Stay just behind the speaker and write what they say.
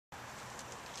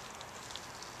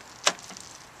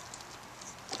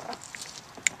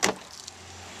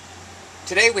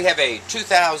Today we have a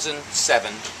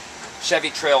 2007 Chevy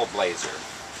Trailblazer.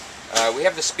 We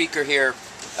have the speaker here.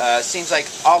 Seems like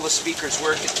all the speakers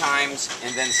work at times,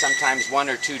 and then sometimes one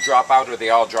or two drop out, or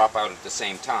they all drop out at the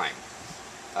same time.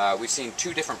 We've seen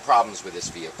two different problems with this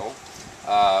vehicle.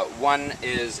 One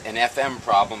is an FM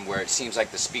problem where it seems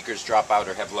like the speakers drop out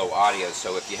or have low audio.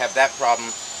 So if you have that problem,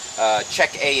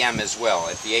 check AM as well.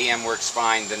 If the AM works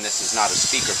fine, then this is not a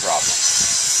speaker problem.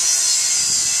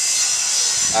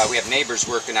 We have neighbors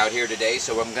working out here today,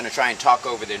 so I'm going to try and talk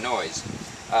over their noise.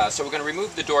 So we're going to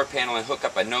remove the door panel and hook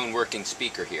up a known working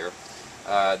speaker here.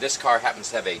 This car happens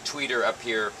to have a tweeter up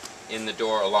here in the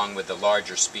door along with the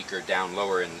larger speaker down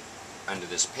lower under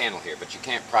this panel here, but you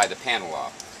can't pry the panel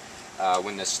off.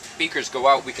 When the speakers go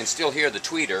out, we can still hear the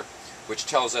tweeter, which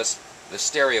tells us the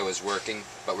stereo is working,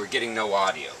 but we're getting no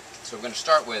audio. So we're going to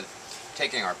start with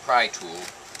taking our pry tool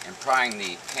and prying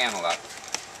the panel up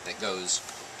that goes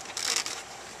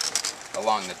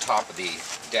along the top of the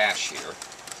dash here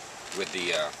with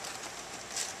the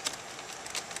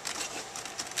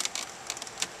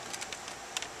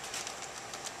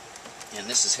and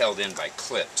this is held in by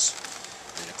clips,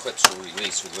 and the clips will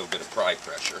release with a little bit of pry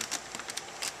pressure.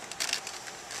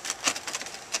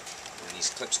 And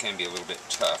these clips can be a little bit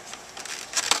tough.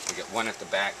 We get one at the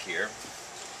back here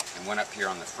and one up here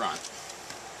on the front.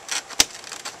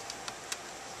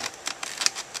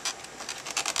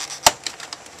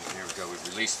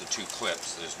 We release the two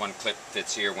clips. There's one clip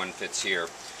fits here, one fits here.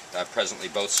 Presently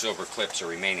both silver clips are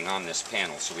remaining on this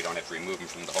panel, so we don't have to remove them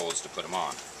from the holes to put them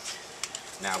on.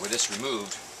 Now with this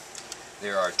removed,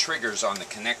 there are triggers on the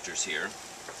connectors here.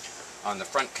 On the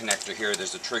front connector here,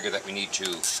 there's a trigger that we need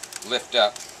to lift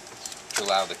up to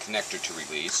allow the connector to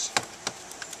release.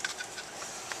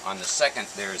 On the second,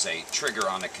 there's a trigger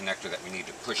on the connector that we need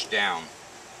to push down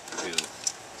to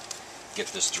get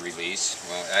this to release.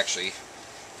 Well, actually,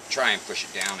 try and push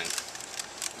it down and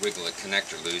wiggle the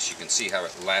connector loose. You can see how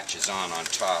it latches on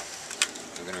top.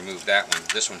 I'm going to remove that one.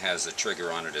 This one has the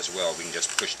trigger on it as well. We can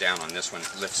just push down on this one,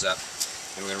 it lifts up,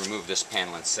 and we're going to remove this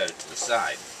panel and set it to the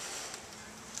side.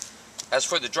 As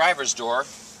for the driver's door,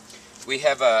 we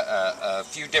have a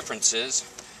few differences.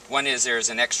 One is there's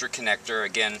an extra connector.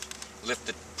 Again,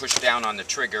 push down on the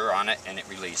trigger on it and it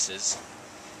releases.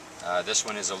 This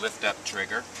one is a lift up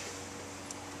trigger.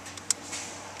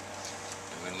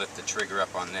 Lift the trigger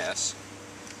up on this.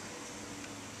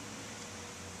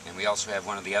 And we also have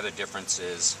one of the other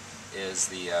differences is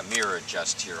the mirror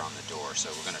adjust here on the door. So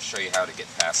we're going to show you how to get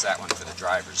past that one for the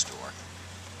driver's door.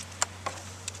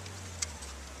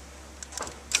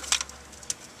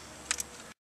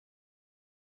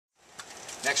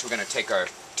 Next we're going to take our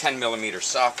 10mm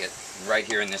socket, and right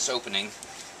here in this opening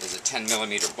is a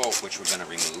 10mm bolt which we're going to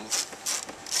remove.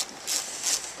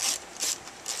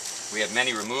 We have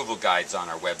many removal guides on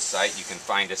our website. You can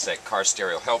find us at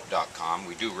carstereohelp.com.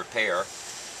 We do repair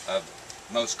of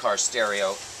most car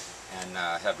stereo and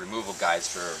have removal guides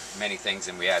for many things,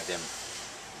 and we add them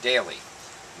daily.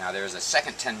 Now there's a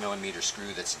second 10mm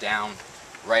screw that's down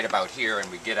right about here,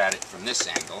 and we get at it from this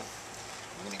angle.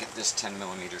 I'm going to get this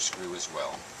 10mm screw as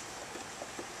well.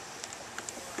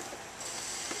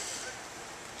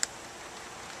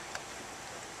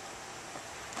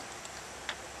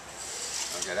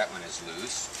 Okay, that one is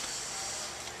loose.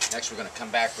 Next we're going to come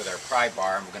back with our pry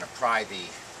bar, and we're going to pry the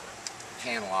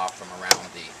panel off from around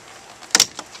the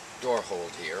door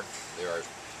hold here. There are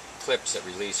clips that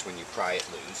release when you pry it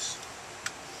loose.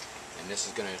 And this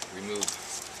is going to remove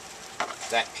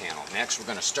that panel. Next we're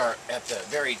going to start at the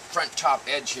very front top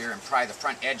edge here and pry the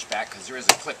front edge back, because there is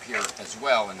a clip here as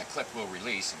well, and the clip will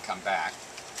release and come back.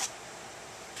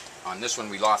 On this one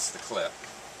we lost the clip.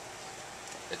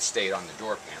 It stayed on the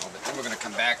door panel, but then we're going to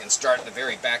come back and start at the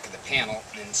very back of the panel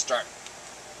and start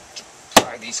to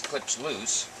pry these clips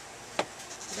loose.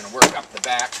 We're going to work up the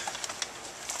back,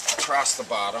 across the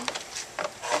bottom,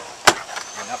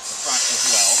 and up the front as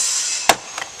well.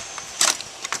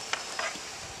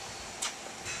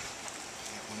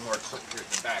 One more clip here at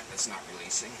the back that's not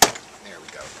releasing. There we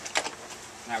go.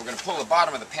 Now we're going to pull the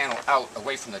bottom of the panel out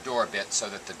away from the door a bit so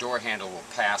that the door handle will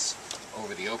pass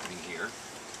over the opening here.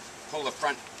 Pull the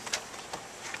front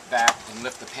back and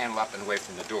lift the panel up and away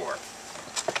from the door.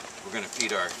 We're going to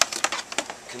feed our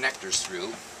connectors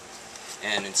through,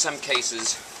 and in some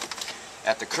cases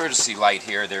at the courtesy light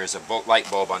here there is a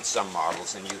light bulb on some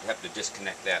models, and you'd have to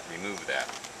disconnect that and remove that.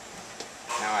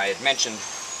 Now I had mentioned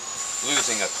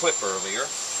losing a clip earlier.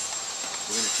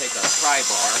 We're going to take our pry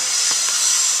bar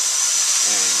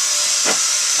and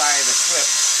pry the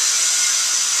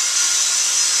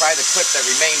clip that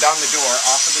remained on the door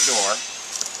off of the door,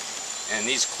 and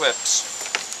these clips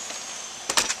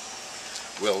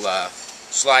will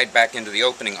slide back into the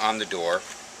opening on the door,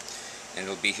 and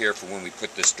it'll be here for when we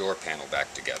put this door panel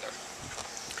back together.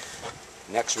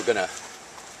 Next, we're going to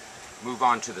move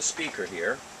on to the speaker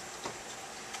here.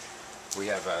 We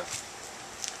have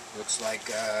looks like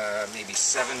maybe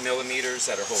 7 millimeters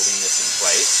that are holding this in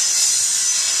place.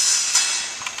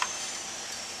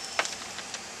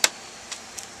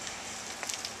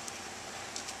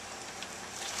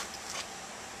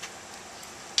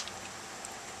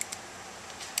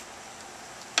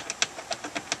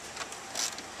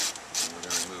 And we're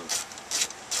going to remove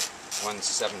one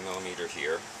 7mm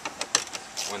here,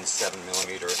 one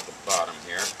 7mm at the bottom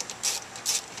here.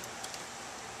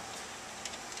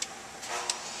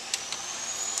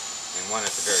 And one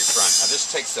at the very front. Now this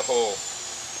takes the whole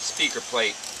speaker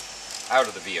plate out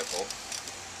of the vehicle.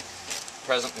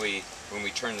 Presently, when we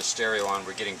turn the stereo on,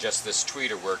 we're getting just this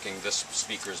tweeter working. This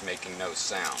speaker is making no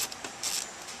sound.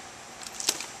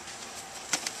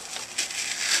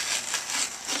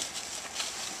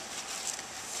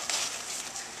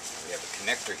 We have a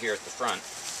connector here at the front.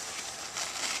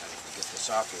 And if we get this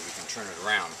off here, we can turn it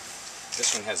around.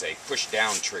 This one has a push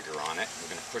down trigger on it.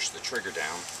 We're going to push the trigger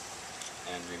down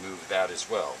and remove that as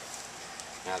well.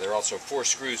 Now there are also 4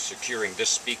 screws securing this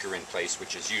speaker in place,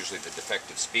 which is usually the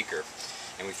defective speaker,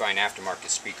 and we find aftermarket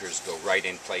speakers go right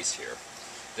in place here.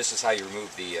 This is how you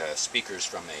remove the speakers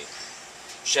from a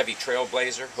Chevy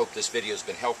Trailblazer. Hope this video has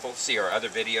been helpful. See our other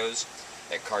videos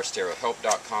at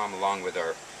carstereohelp.com, along with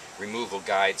our removal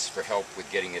guides for help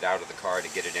with getting it out of the car to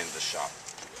get it into the shop.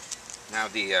 Now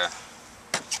the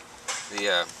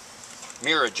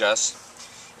mirror adjust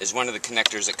is one of the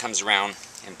connectors that comes around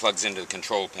and plugs into the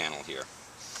control panel here.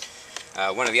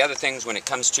 One of the other things when it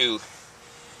comes to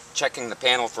checking the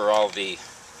panel for all the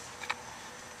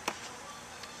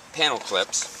panel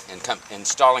clips and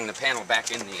installing the panel back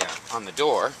in the on the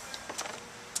door,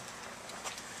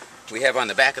 we have on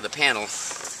the back of the panel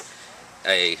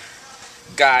a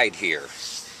guide here,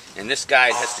 and this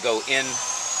guide has to go in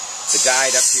the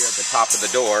guide up here at the top of the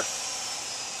door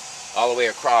all the way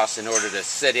across in order to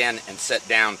sit in and sit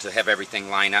down to have everything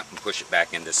line up and push it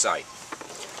back into sight.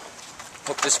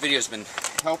 Hope this video has been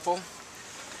helpful.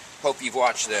 Hope you've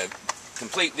watched the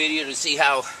complete video to see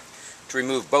how to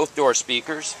remove both door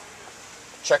speakers.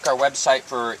 Check our website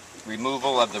for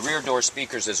removal of the rear door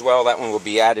speakers as well. That one will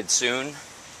be added soon.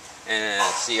 And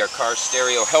see our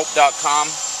carstereohelp.com.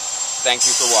 Thank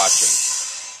you for watching.